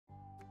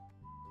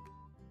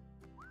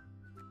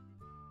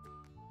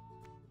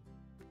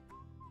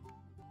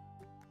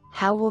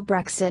How will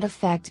Brexit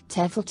affect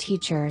TEFL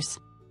teachers?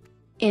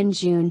 In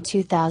June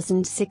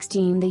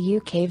 2016, the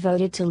UK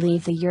voted to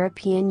leave the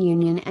European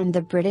Union, and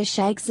the British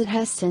exit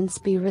has since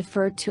been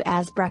referred to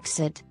as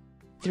Brexit.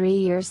 3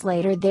 years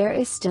later, there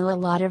is still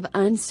a lot of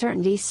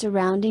uncertainty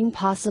surrounding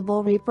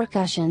possible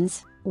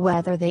repercussions,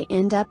 whether they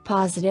end up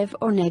positive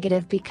or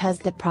negative, because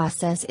the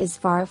process is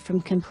far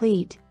from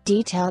complete,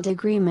 detailed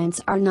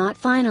agreements are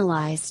not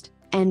finalized,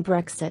 and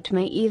Brexit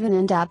may even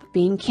end up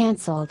being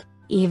cancelled,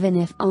 even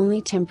if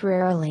only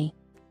temporarily.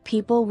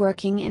 People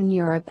working in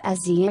Europe as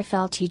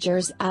TEFL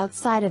teachers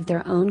outside of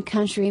their own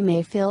country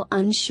may feel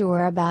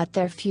unsure about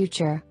their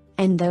future,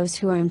 and those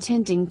who are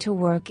intending to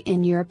work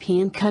in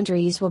European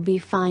countries will be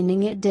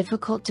finding it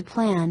difficult to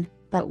plan.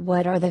 But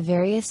what are the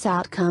various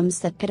outcomes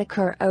that could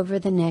occur over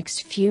the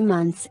next few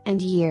months and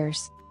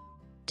years?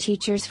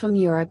 Teachers from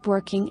Europe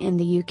working in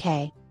the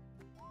UK.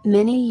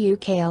 Many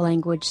UK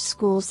language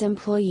schools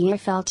employ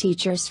TEFL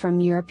teachers from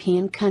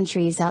European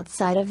countries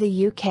outside of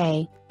the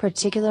UK,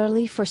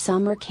 particularly for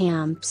summer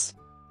camps.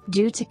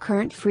 Due to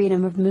current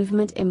freedom of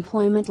movement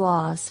employment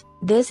laws,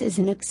 this is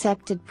an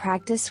accepted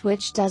practice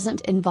which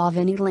doesn't involve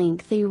any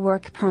lengthy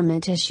work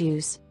permit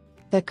issues.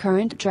 The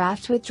current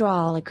draft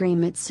withdrawal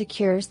agreement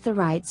secures the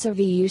rights of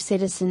EU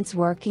citizens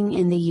working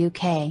in the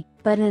UK,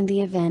 but in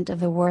the event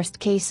of the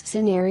worst-case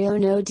scenario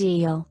no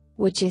deal,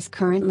 which is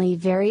currently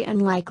very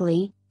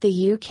unlikely,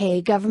 the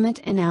UK government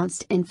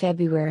announced in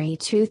February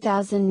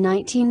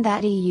 2019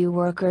 that EU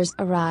workers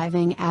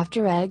arriving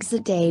after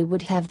exit day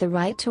would have the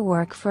right to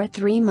work for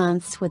 3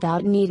 months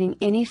without needing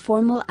any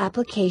formal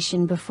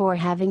application before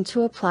having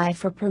to apply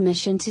for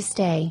permission to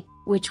stay,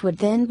 which would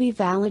then be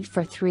valid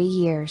for 3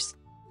 years.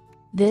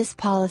 This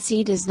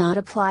policy does not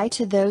apply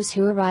to those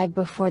who arrive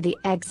before the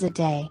exit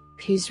day,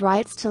 whose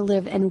rights to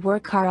live and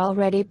work are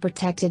already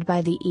protected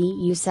by the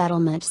EU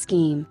settlement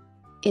scheme.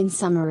 In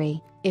summary,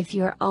 if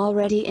you're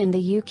already in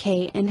the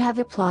UK and have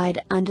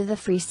applied under the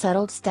Free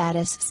Settled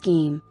Status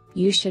scheme,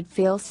 you should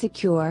feel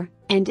secure,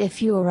 and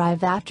if you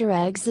arrive after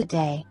exit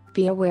day,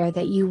 be aware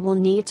that you will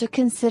need to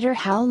consider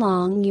how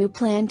long you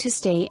plan to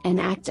stay and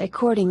act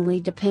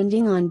accordingly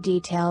depending on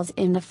details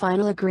in the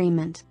final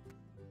agreement.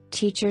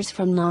 Teachers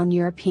from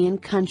non-European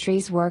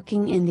countries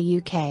working in the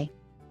UK.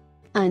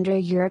 Under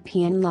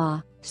European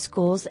law,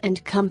 schools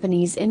and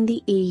companies in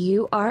the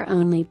EU are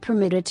only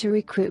permitted to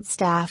recruit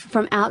staff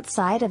from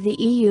outside of the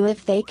EU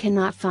if they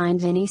cannot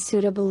find any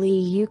suitable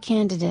EU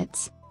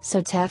candidates, so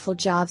TEFL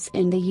jobs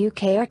in the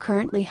UK are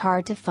currently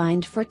hard to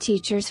find for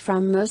teachers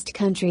from most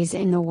countries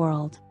in the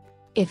world.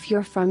 If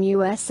you're from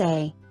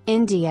USA,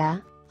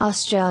 India,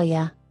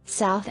 Australia,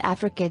 South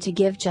Africa, to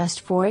give just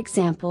 4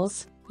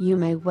 examples, you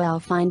may well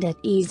find it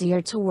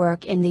easier to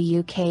work in the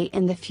UK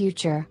in the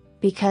future,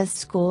 because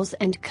schools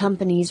and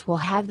companies will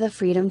have the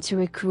freedom to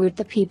recruit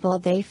the people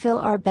they feel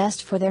are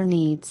best for their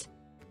needs.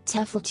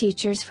 TEFL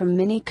teachers from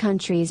many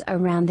countries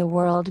around the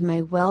world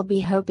may well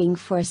be hoping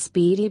for a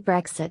speedy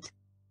Brexit.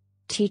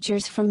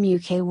 Teachers from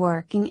UK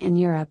working in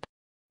Europe.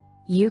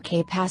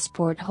 UK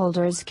passport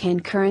holders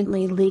can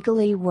currently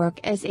legally work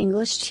as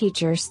English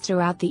teachers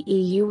throughout the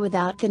EU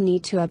without the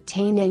need to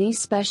obtain any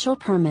special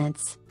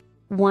permits.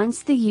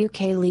 Once the UK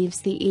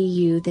leaves the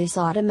EU, this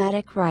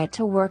automatic right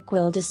to work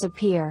will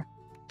disappear.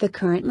 The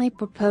currently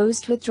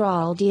proposed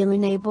withdrawal deal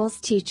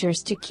enables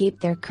teachers to keep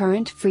their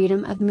current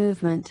freedom of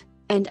movement,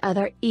 and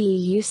other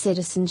EU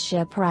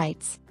citizenship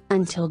rights,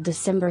 until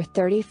December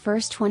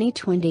 31,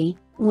 2020,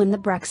 when the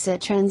Brexit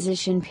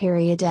transition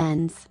period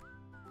ends.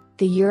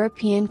 The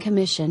European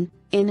Commission,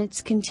 in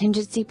its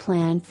contingency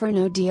plan for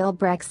no-deal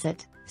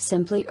Brexit,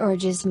 simply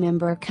urges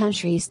member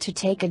countries to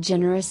take a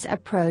generous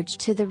approach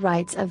to the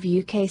rights of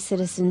UK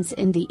citizens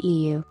in the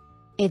EU.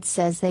 It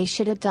says they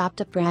should adopt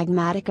a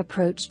pragmatic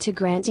approach to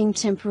granting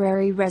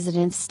temporary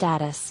residence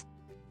status.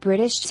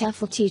 British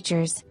TEFL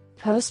teachers,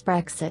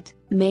 post-Brexit,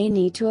 may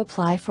need to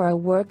apply for a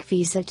work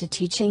visa to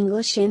teach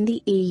English in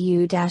the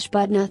EU,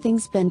 but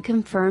nothing's been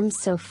confirmed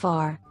so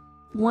far.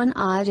 One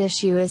odd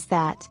issue is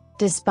that,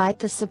 despite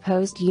the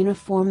supposed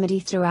uniformity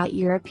throughout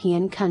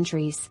European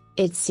countries,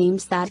 it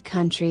seems that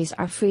countries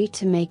are free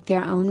to make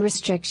their own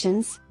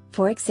restrictions.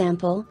 For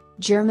example,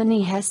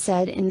 Germany has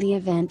said in the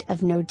event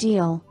of no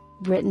deal,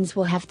 Britons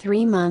will have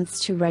 3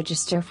 months to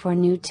register for a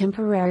new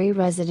temporary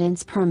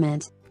residence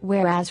permit,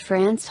 whereas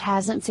France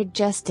hasn't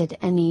suggested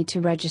a need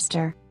to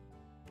register.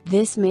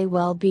 This may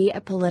well be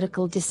a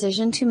political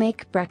decision to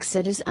make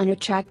Brexit as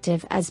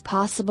unattractive as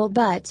possible,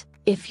 but,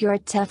 if you're a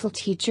TEFL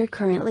teacher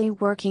currently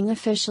working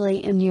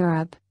officially in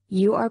Europe,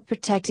 you are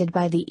protected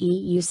by the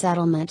EU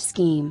settlement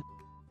scheme.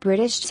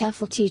 British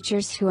TEFL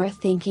teachers who are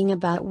thinking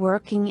about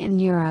working in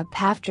Europe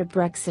after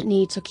Brexit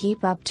need to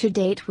keep up to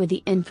date with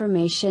the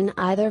information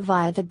either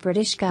via the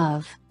British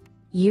Gov.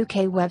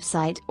 UK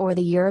website or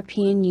the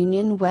European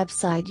Union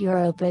website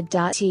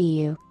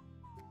europa.eu.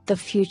 The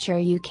future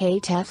UK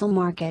TEFL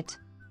market.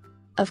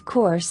 Of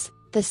course,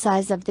 the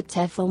size of the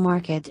TEFL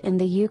market in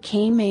the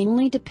UK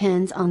mainly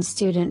depends on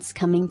students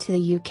coming to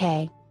the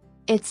UK.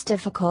 It's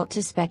difficult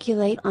to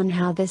speculate on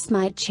how this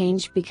might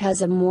change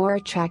because a more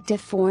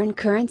attractive foreign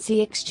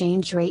currency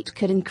exchange rate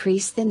could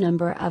increase the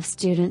number of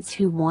students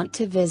who want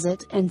to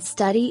visit and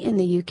study in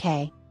the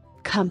UK.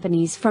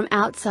 Companies from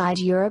outside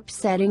Europe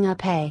setting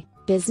up a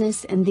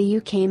business in the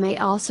UK may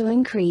also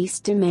increase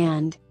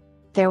demand.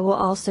 There will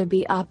also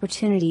be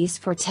opportunities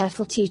for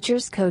TEFL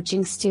teachers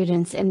coaching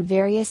students in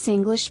various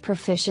English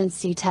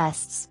proficiency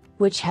tests,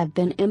 which have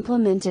been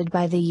implemented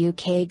by the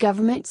UK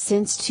government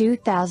since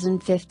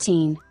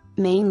 2015.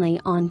 Mainly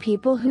on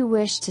people who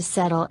wish to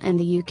settle in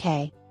the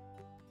UK.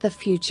 The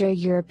future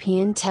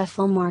European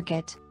TEFL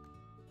market.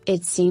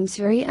 It seems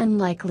very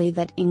unlikely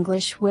that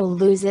English will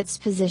lose its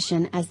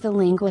position as the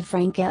lingua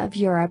franca of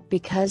Europe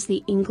because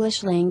the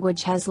English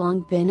language has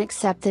long been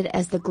accepted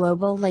as the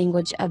global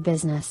language of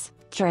business,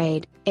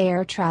 trade,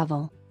 air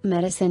travel,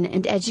 medicine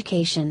and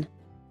education.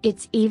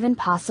 It's even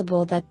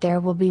possible that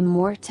there will be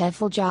more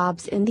TEFL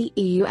jobs in the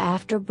EU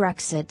after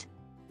Brexit.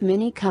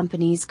 Many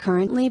companies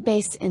currently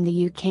based in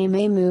the UK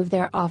may move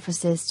their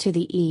offices to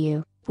the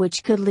EU,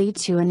 which could lead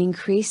to an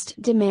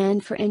increased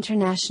demand for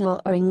international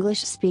or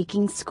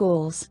English-speaking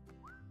schools.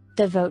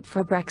 The vote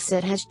for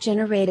Brexit has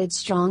generated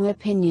strong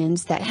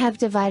opinions that have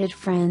divided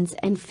friends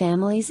and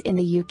families in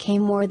the UK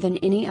more than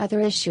any other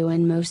issue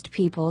in most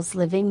people's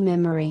living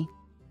memory.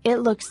 It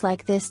looks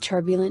like this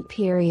turbulent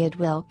period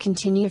will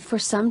continue for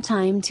some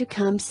time to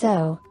come,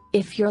 so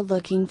if you're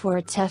looking for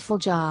a TEFL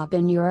job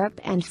in Europe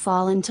and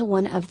fall into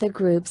one of the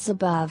groups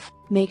above,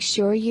 make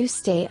sure you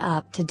stay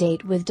up to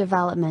date with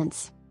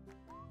developments.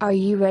 Are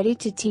you ready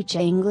to teach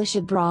English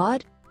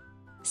abroad?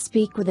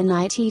 Speak with an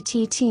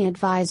ITTT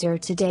advisor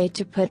today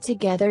to put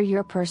together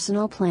your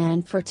personal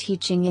plan for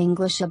teaching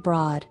English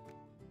abroad.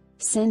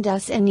 Send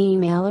us an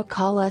email or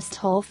call us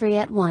toll-free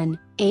at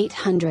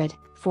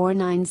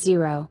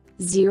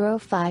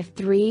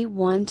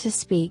 1-800-490-0531 to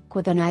speak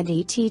with an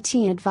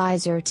ITTT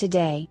advisor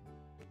today.